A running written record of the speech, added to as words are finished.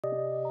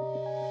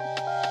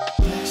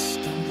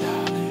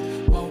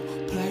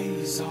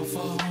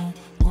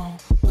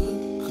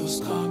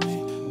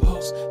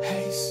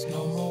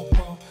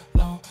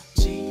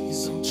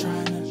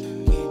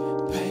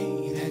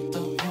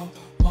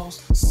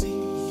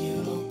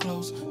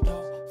close,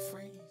 don't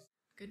freeze.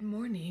 Good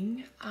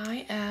morning.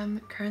 I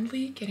am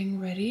currently getting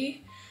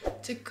ready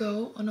to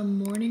go on a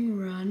morning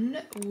run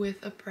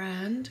with a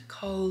brand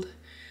called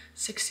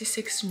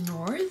 66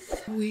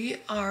 North. We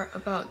are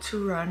about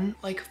to run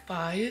like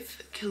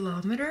 5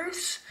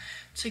 kilometers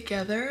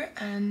together,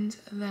 and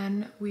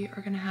then we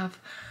are gonna have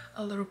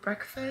a little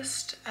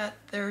breakfast at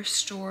their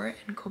store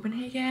in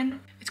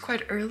Copenhagen. It's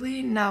quite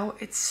early now,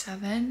 it's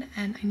 7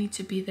 and I need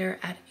to be there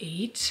at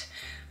 8,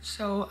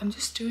 so I'm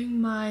just doing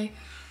my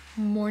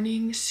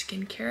morning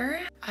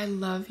skincare. I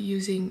love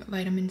using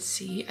vitamin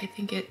C. I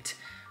think it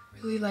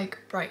really like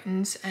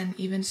brightens and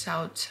evens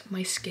out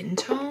my skin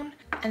tone.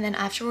 And then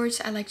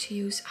afterwards I like to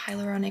use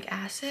hyaluronic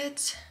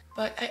acid.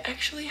 But I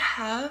actually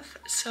have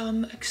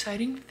some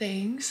exciting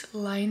things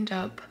lined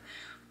up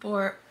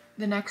for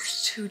the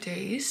next 2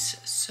 days,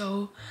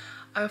 so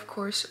I of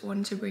course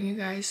wanted to bring you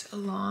guys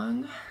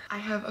along. I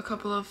have a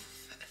couple of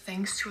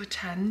things to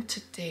attend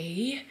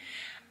today,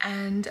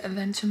 and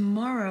then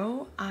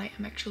tomorrow I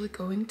am actually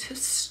going to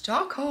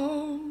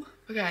Stockholm.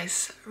 But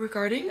guys,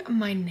 regarding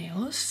my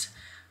nails,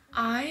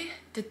 I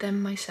did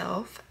them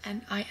myself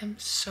and I am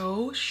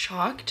so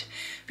shocked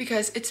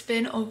because it's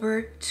been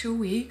over 2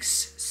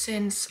 weeks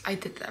since I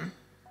did them.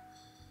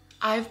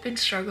 I've been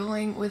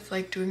struggling with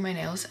like doing my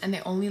nails and they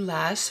only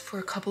last for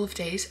a couple of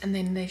days and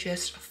then they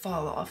just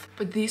fall off.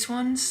 But these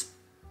ones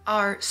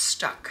are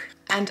stuck.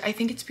 And I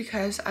think it's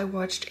because I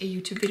watched a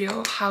YouTube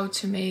video how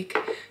to make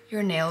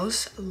your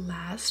nails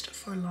last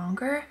for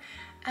longer,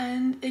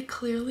 and it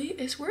clearly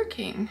is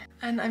working.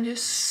 And I'm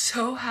just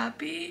so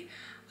happy.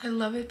 I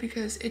love it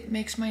because it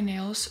makes my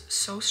nails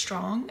so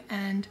strong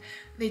and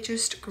they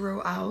just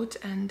grow out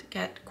and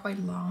get quite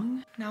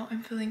long. Now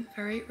I'm feeling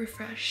very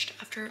refreshed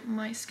after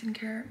my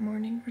skincare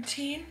morning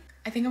routine.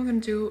 I think I'm gonna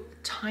do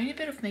a tiny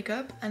bit of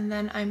makeup and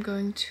then I'm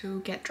going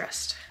to get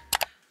dressed.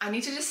 I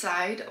need to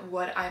decide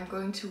what I'm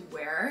going to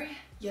wear.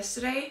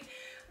 Yesterday,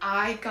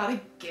 I got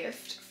a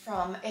gift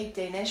from a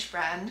Danish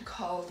brand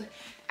called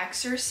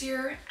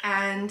Exercere,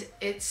 and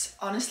it's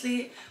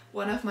honestly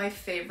one of my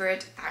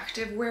favorite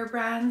activewear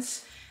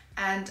brands.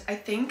 And I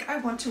think I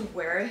want to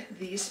wear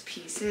these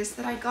pieces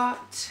that I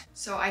got.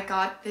 So I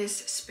got this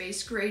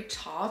space gray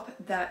top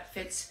that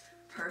fits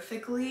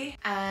perfectly.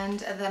 And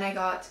then I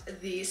got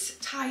these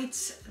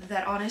tights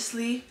that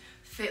honestly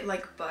fit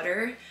like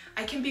butter.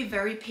 I can be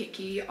very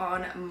picky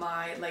on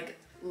my like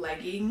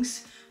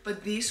leggings,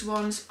 but these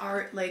ones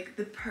are like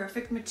the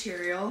perfect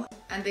material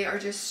and they are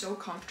just so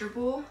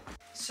comfortable.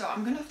 So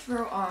I'm gonna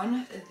throw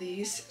on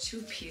these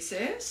 2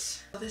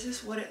 pieces. This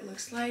is what it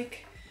looks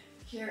like.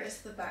 Here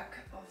is the back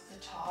of the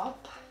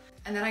top.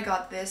 And then I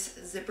got this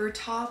zipper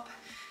top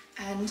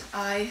and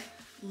I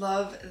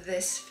love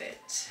this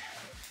fit.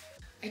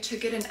 I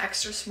took it in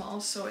extra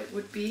small so it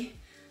would be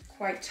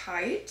quite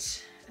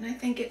tight, and I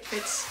think it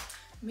fits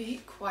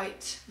me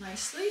quite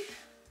nicely.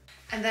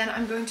 And then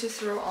I'm going to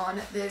throw on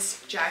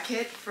this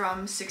jacket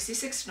from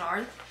 66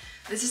 North.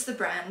 This is the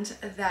brand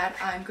that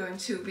I'm going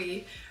to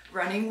be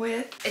running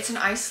with. It's an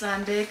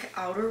Icelandic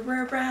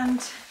outerwear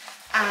brand,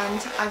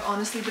 and I've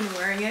honestly been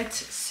wearing it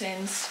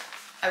since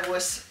I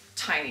was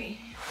tiny.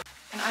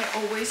 And I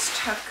always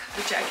tuck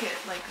the jacket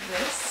like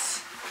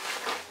this.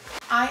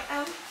 I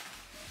am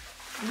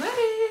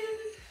ready!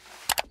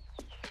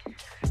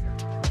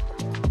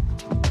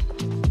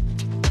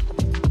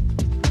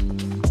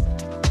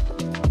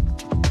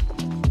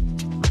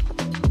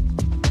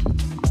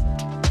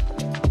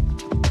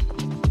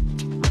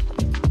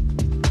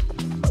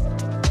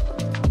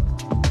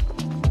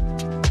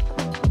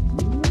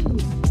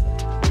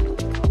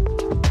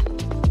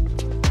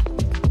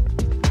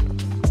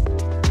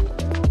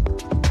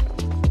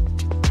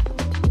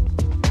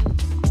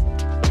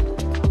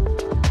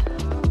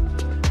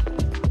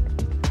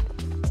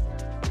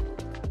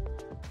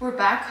 We're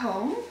back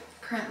home,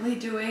 currently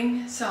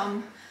doing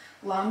some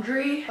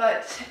laundry,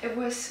 but it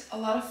was a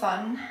lot of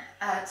fun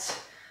at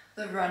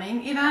the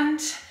running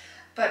event.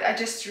 But I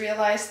just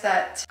realized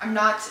that I'm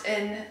not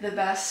in the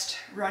best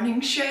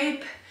running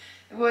shape.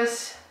 It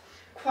was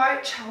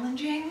quite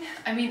challenging.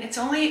 I mean, it's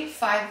only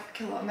 5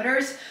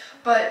 kilometers,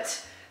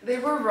 but they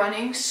were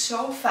running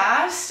so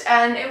fast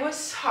and it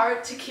was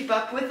hard to keep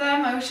up with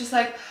them. I was just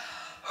like,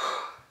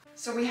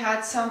 so we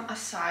had some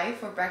acai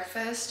for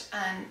breakfast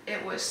and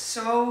it was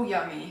so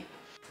yummy.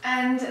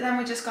 And then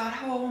we just got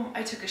home,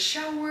 I took a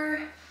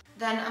shower.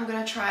 Then I'm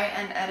gonna try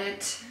and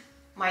edit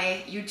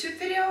my YouTube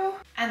video.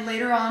 And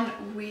later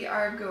on we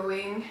are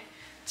going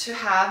to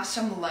have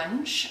some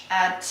lunch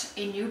at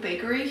a new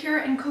bakery here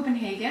in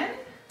Copenhagen.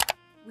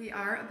 We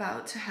are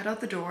about to head out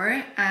the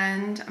door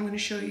and I'm gonna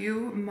show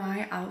you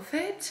my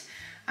outfit.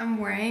 I'm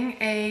wearing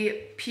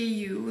a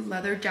PU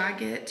leather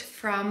jacket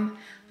from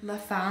La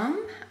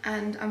Femme,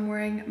 and I'm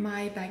wearing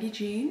my baggy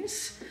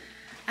jeans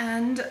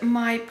and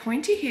my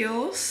pointy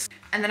heels.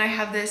 And then I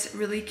have this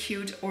really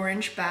cute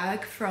orange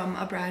bag from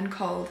a brand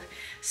called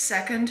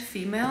Second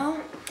Female.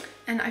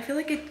 And I feel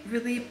like it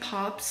really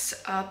pops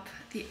up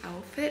the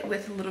outfit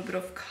with a little bit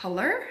of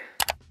color.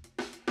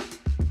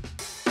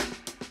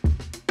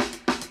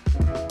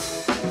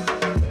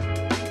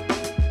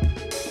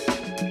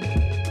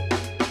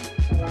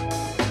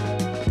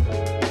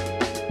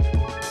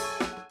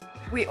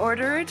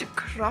 ordered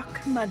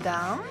croque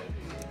madame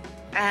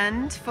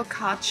and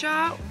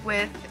focaccia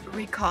with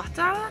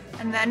ricotta,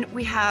 and then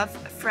we have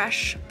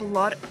fresh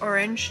blood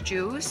orange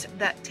juice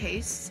that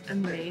tastes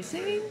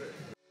amazing.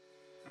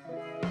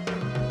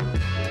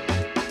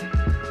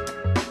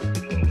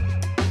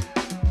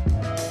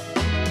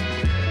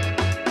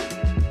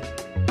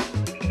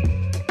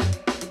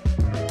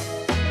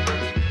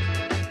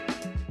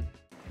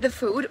 The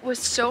food was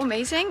so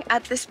amazing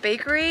at this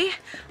bakery.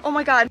 Oh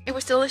my god, it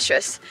was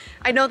delicious.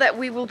 I know that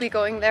we will be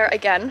going there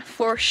again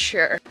for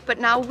sure. But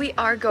now we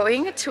are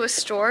going to a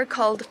store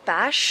called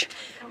Bash.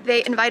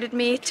 They invited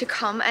me to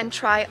come and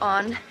try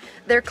on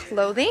their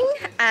clothing,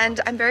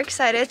 and I'm very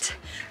excited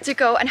to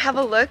go and have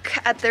a look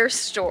at their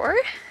store.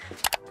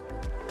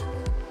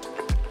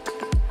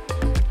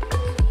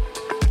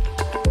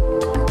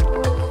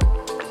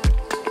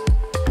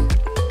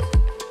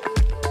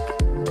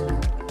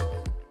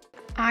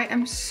 I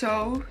am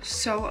so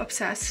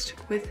obsessed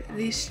with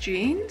these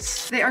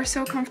jeans. They are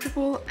so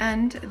comfortable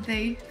and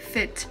they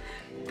fit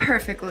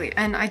perfectly,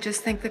 and I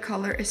just think the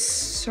color is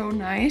so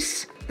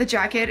nice. The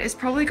jacket is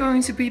probably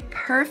going to be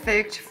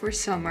perfect for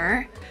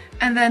summer,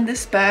 and then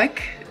this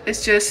bag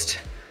is just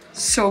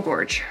so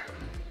gorgeous.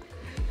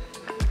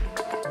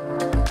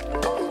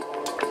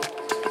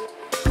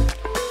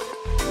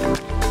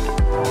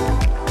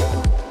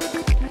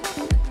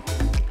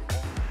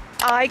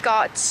 I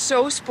got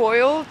so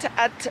spoiled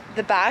at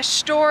the Bash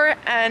store,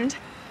 and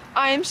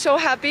I am so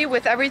happy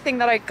with everything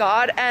that I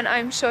got, and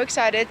I'm so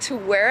excited to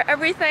wear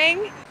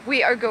everything.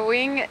 We are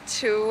going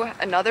to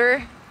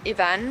another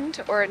event,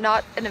 or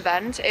not an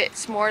event,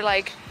 it's more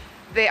like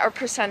they are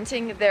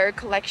presenting their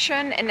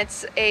collection, and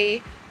it's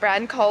a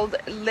brand called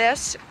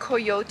Les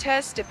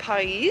Coyotes de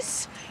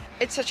Paris.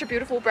 It's such a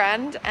beautiful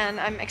brand, and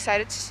I'm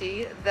excited to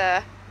see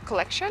the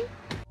collection.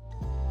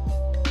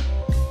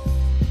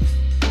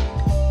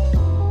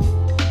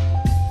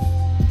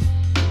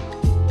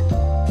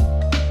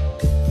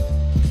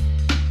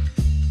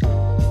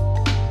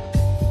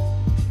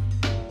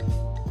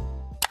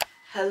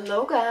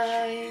 Hello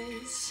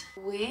guys!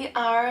 We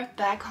are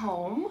back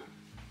home.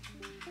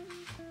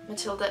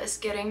 Matilda is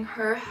getting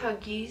her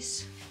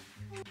Huggies.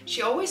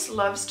 She always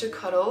loves to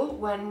cuddle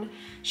when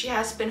she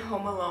has been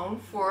home alone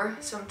for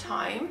some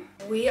time.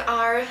 We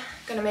are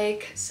gonna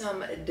make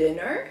some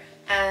dinner,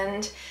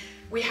 and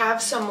we have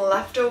some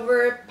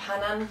leftover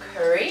panang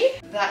curry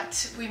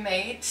that we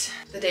made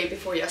the day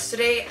before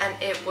yesterday,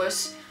 and it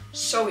was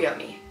so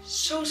yummy.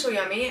 So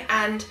yummy,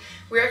 and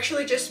we're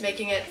actually just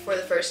making it for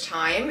the first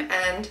time,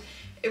 and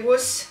it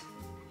was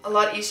a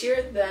lot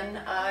easier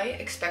than I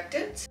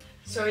expected.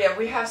 So yeah,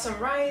 we have some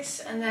rice,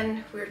 and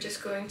then we're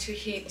just going to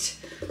heat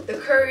the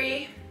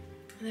curry,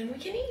 and then we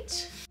can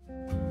eat.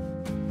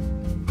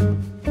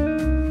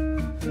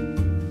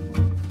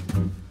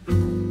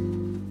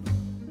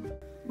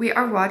 We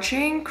are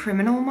watching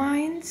Criminal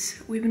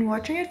Minds. We've been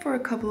watching it for a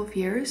couple of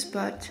years,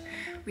 but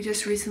we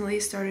just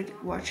recently started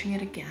watching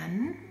it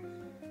again.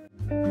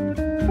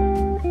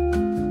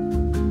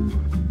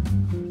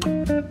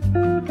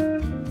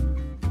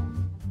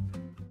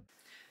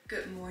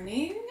 Good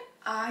morning.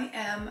 I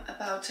am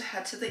about to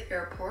head to the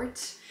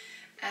airport,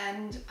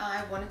 and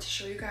I wanted to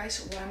show you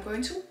guys what I'm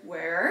going to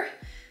wear.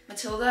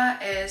 Matilda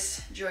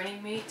is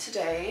joining me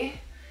today.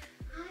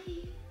 Hi.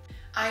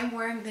 I'm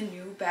wearing the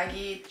new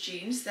baggy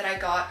jeans that I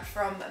got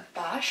from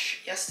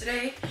Bash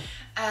yesterday,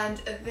 and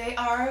they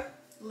are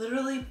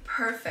literally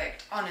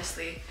perfect,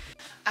 honestly.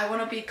 I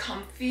want to be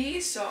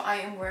comfy, so I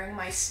am wearing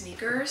my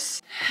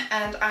sneakers,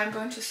 and I'm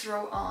going to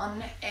throw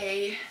on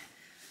a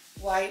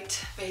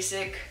white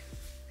basic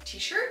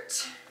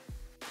t-shirt.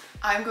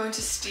 I'm going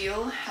to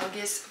steal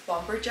Helge's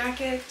bomber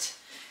jacket.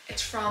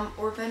 It's from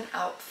Urban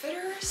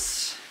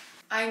Outfitters.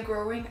 I'm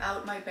growing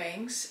out my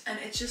bangs, and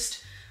it's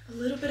just a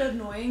little bit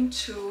annoying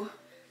to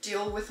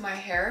deal with my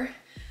hair.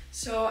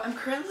 So I'm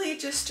currently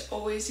just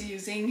always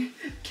using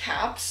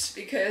caps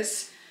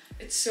because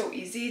it's so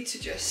easy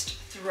to just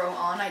throw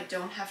on. I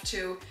don't have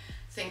to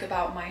think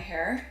about my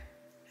hair.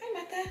 Hi,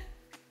 Mette.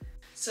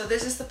 So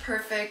this is the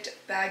perfect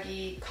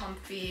baggy,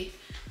 comfy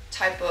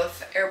type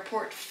of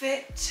airport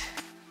fit.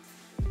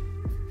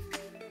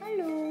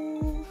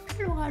 Hello.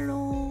 Hello,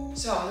 hello.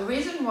 So the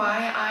reason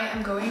why I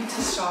am going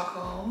to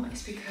Stockholm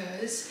is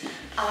because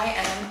I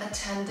am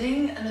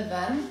attending an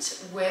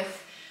event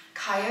with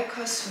Caia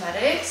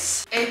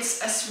Cosmetics.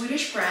 It's a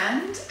Swedish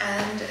brand,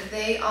 and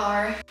they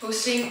are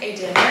hosting a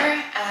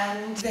dinner,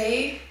 and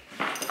they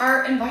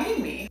are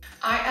inviting me.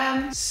 I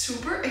am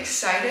super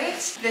excited.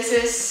 This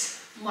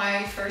is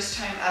my first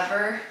time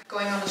ever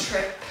going on a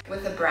trip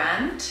with a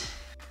brand.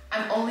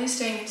 I'm only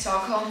staying in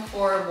Stockholm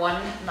for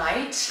one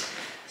night,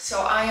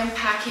 so I am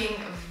packing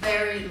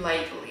very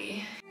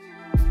lightly.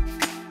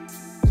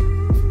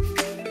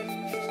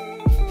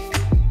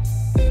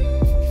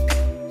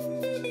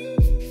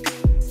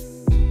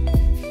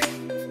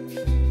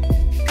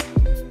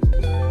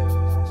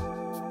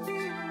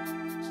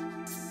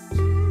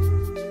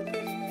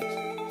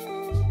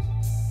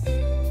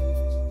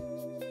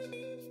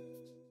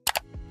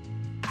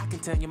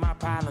 tell you my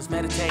problems,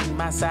 meditating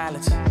my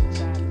silence.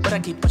 But I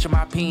keep pushing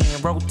my pen,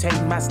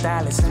 rotating my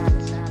stylus.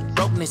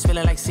 Brokenness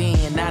feeling like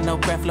sin, now no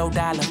breath, low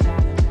dollar.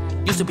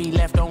 Used to be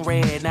left on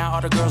red, now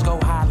all the girls go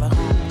holler.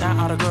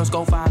 Now all the girls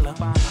go follow.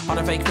 All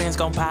the fake fans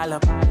gon' pile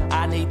up.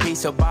 I need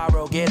peace to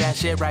borrow, get that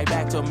shit right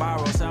back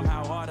tomorrow.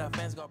 Somehow all the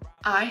fans go.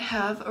 I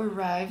have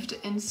arrived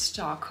in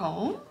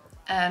Stockholm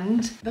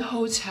and the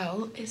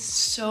hotel is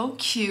so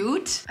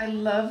cute. I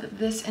love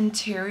this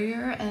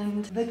interior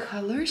and the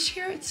colors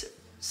here. It's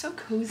so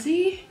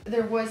cozy.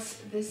 There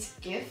was this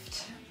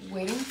gift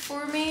waiting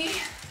for me,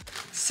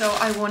 so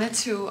I wanted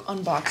to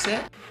unbox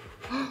it.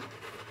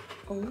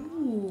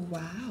 Oh,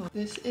 wow.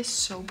 This is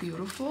so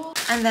beautiful.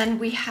 And then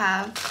we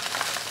have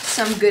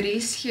some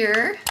goodies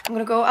here. I'm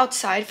gonna go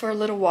outside for a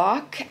little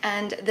walk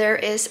and there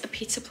is a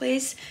pizza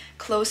place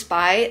close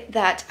by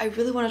that I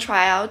really want to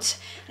try out.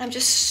 And I'm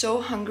just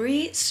so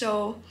hungry,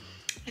 so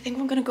I think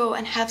I'm gonna go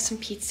and have some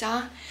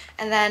pizza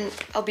and then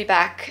I'll be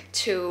back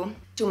to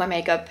do my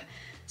makeup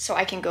so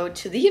I can go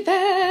to the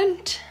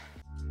event.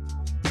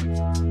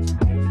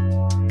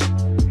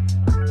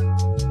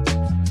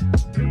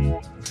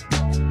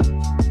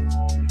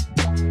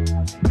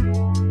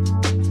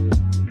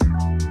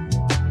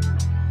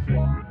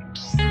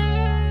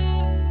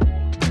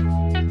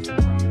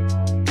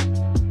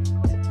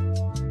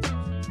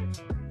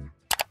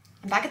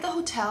 Back at the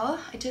hotel,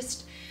 I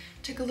just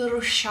took a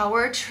little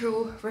shower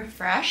to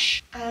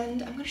refresh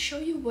and I'm gonna show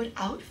you what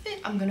outfit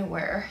I'm gonna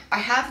wear. I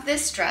have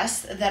this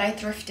dress that I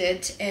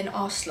thrifted in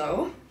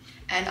Oslo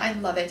and I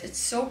love it. It's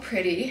so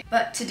pretty.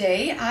 But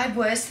today I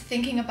was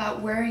thinking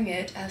about wearing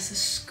it as a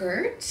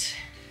skirt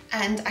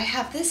and I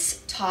have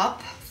this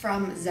top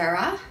from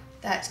Zara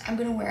that I'm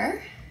gonna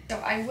wear. So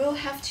I will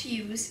have to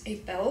use a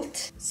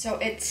belt so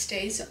it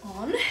stays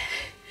on.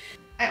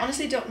 I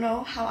honestly don't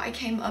know how I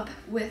came up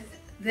with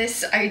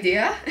this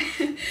idea.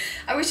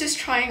 I was just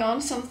trying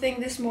on something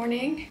this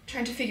morning,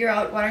 trying to figure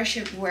out what I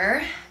should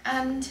wear,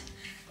 and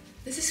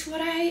this is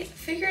what I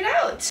figured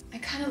out. I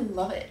kind of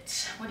love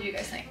it. What do you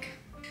guys think?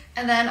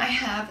 And then I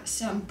have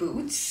some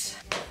boots.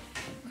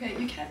 Okay,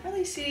 you can't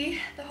really see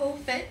the whole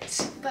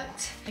fit,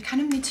 but I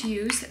kind of need to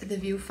use the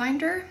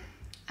viewfinder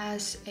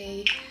as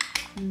a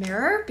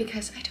mirror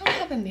because I don't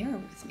have a mirror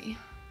with me.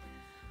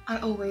 I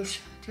always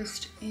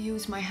just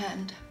use my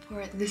hand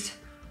for this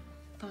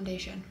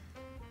foundation.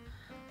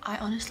 I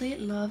honestly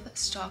love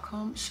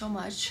Stockholm so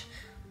much.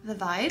 The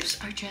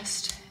vibes are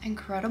just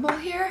incredible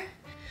here.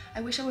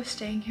 I wish I was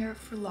staying here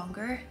for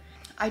longer.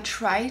 I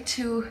tried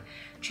to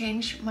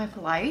change my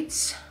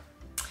flights,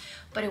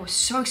 but it was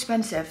so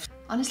expensive.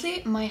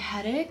 Honestly, my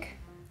headache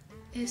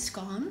is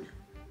gone.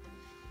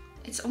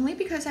 It's only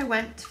because I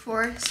went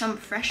for some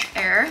fresh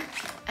air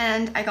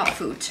and I got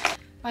food.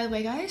 By the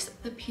way, guys,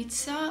 the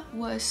pizza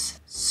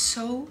was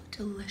so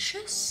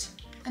delicious.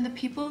 And the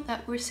people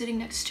that were sitting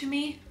next to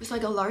me, it was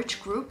like a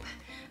large group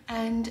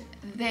and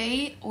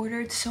they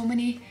ordered so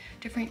many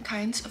different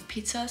kinds of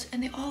pizzas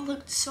and they all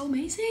looked so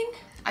amazing.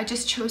 I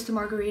just chose the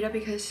margarita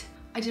because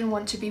I didn't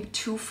want to be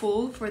too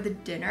full for the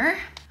dinner.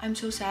 I'm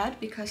so sad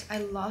because I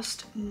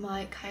lost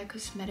my Caia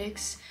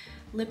Cosmetics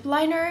lip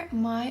liner,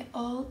 my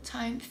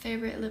all-time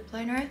favorite lip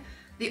liner,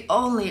 the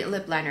only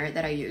lip liner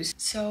that I use.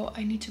 So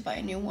I need to buy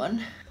a new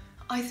one.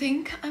 I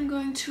think I'm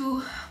going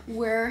to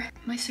wear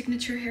my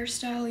signature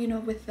hairstyle, you know,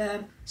 with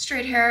the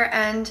straight hair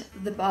and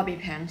the bobby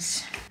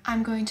pins.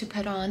 I'm going to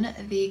put on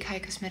the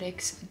Caia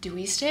Cosmetics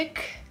Dewy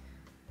Stick.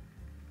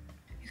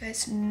 You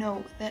guys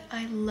know that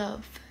I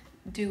love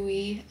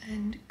dewy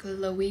and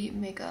glowy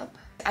makeup.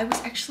 I was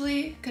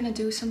actually gonna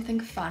do something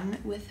fun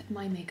with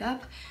my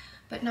makeup,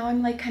 but now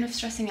I'm like kind of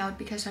stressing out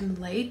because I'm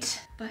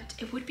late. But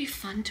it would be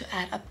fun to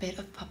add a bit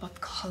of pop of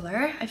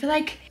color. I feel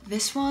like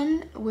this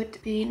one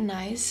would be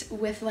nice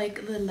with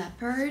like the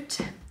leopard.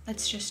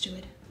 Let's just do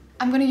it.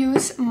 I'm gonna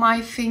use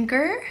my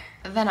finger.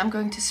 Then I'm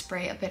going to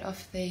spray a bit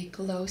of the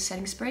glow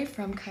setting spray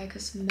from Caia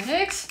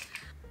Cosmetics.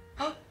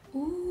 Oh,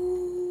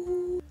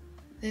 ooh,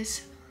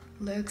 this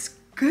looks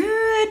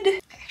good.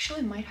 I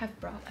actually might have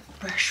brought a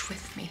brush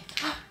with me.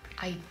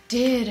 I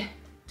did,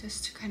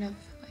 just to kind of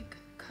like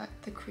cut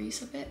the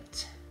crease a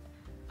bit.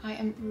 I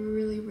am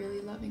really, really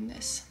loving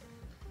this.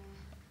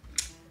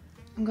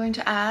 I'm going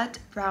to add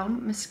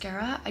brown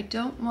mascara. I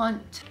don't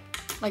want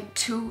like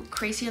too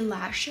crazy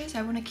lashes.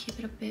 I want to keep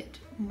it a bit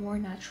more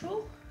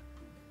natural.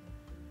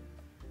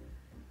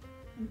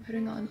 I'm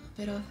putting on a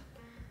bit of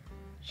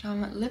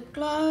some lip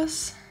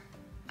gloss.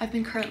 I've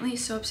been currently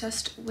so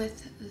obsessed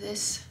with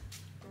this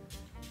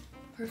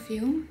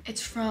perfume.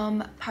 It's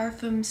from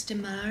Parfums de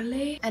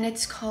Marly and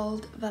it's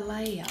called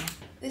Valaya.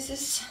 This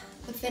is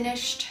the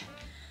finished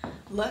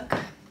look.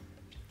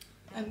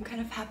 I'm kind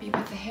of happy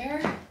with the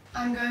hair.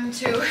 I'm going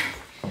to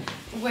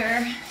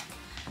wear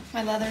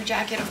my leather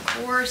jacket, of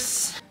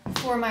course.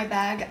 For my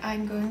bag,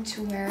 I'm going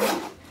to wear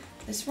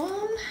this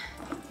one.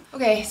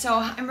 Okay, so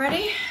I'm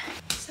ready.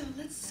 So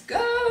let's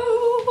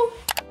go.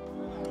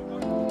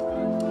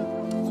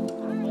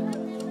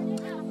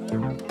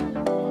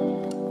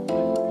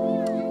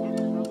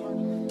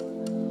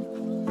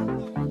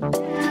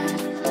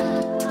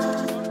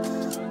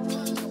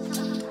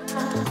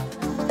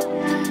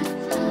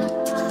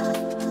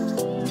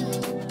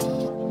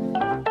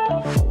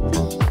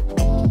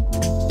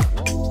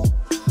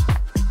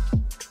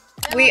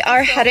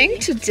 are heading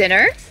to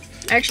dinner.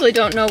 I actually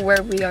don't know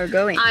where we are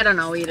going. I don't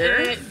know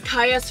either.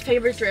 Kaia's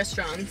favorite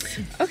restaurants.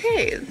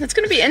 Okay, that's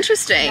gonna be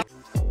interesting.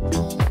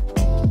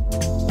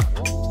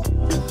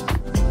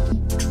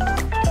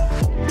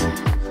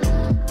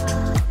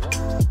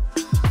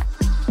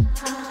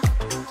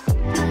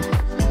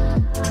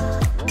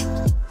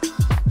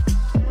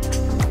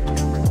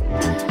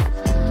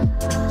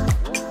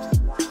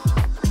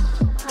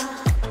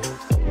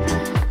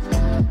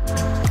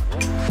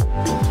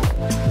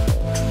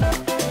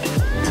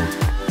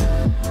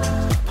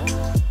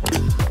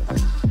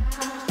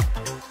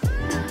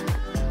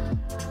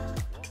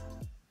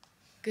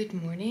 Good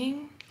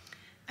morning.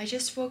 I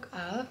just woke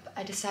up.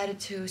 I decided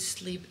to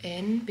sleep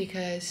in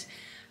because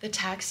the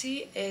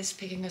taxi is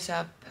picking us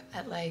up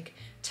at like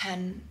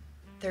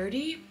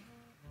 10:30.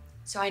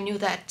 So I knew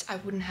that I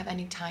wouldn't have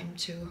any time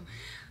to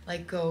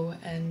like go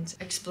and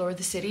explore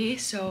the city.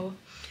 So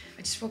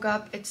I just woke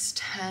up. It's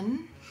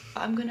 10.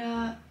 I'm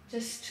gonna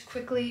just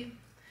quickly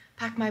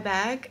pack my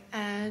bag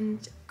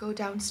and go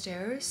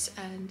downstairs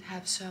and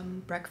have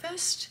some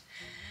breakfast.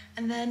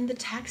 And then the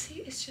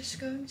taxi is just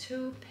going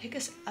to pick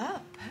us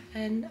up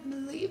and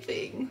I'm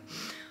leaving.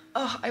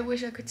 Oh, I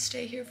wish I could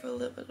stay here for a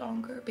little bit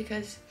longer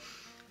because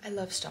I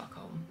love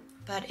Stockholm.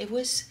 But it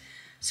was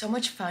so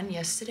much fun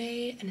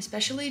yesterday, and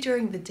especially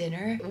during the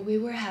dinner. We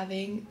were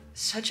having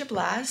such a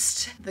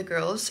blast. The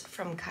girls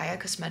from Caia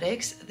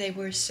Cosmetics, they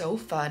were so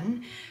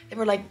fun. They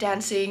were like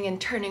dancing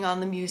and turning on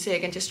the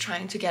music and just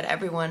trying to get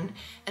everyone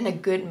in a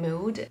good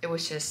mood. It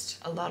was just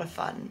a lot of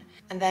fun.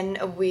 And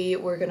then we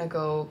were gonna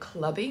go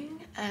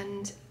clubbing,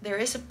 and there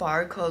is a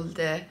bar called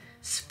the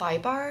Spy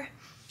Bar,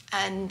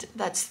 and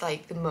that's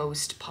like the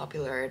most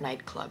popular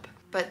nightclub.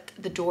 But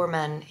the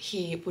doorman,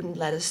 he wouldn't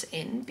let us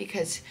in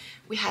because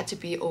we had to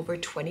be over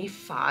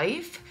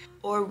 25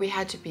 or we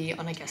had to be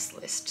on a guest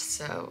list.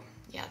 So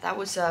yeah, that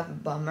was a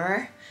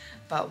bummer,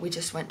 but we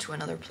just went to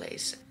another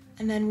place.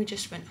 And then we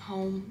just went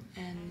home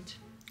and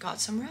got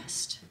some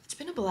rest. It's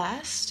been a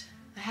blast.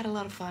 I had a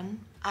lot of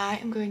fun. I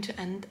am going to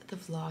end the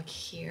vlog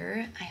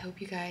here. I hope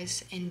you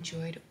guys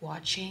enjoyed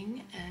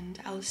watching, and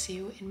I'll see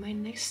you in my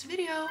next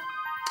video.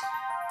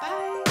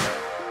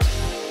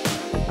 Bye!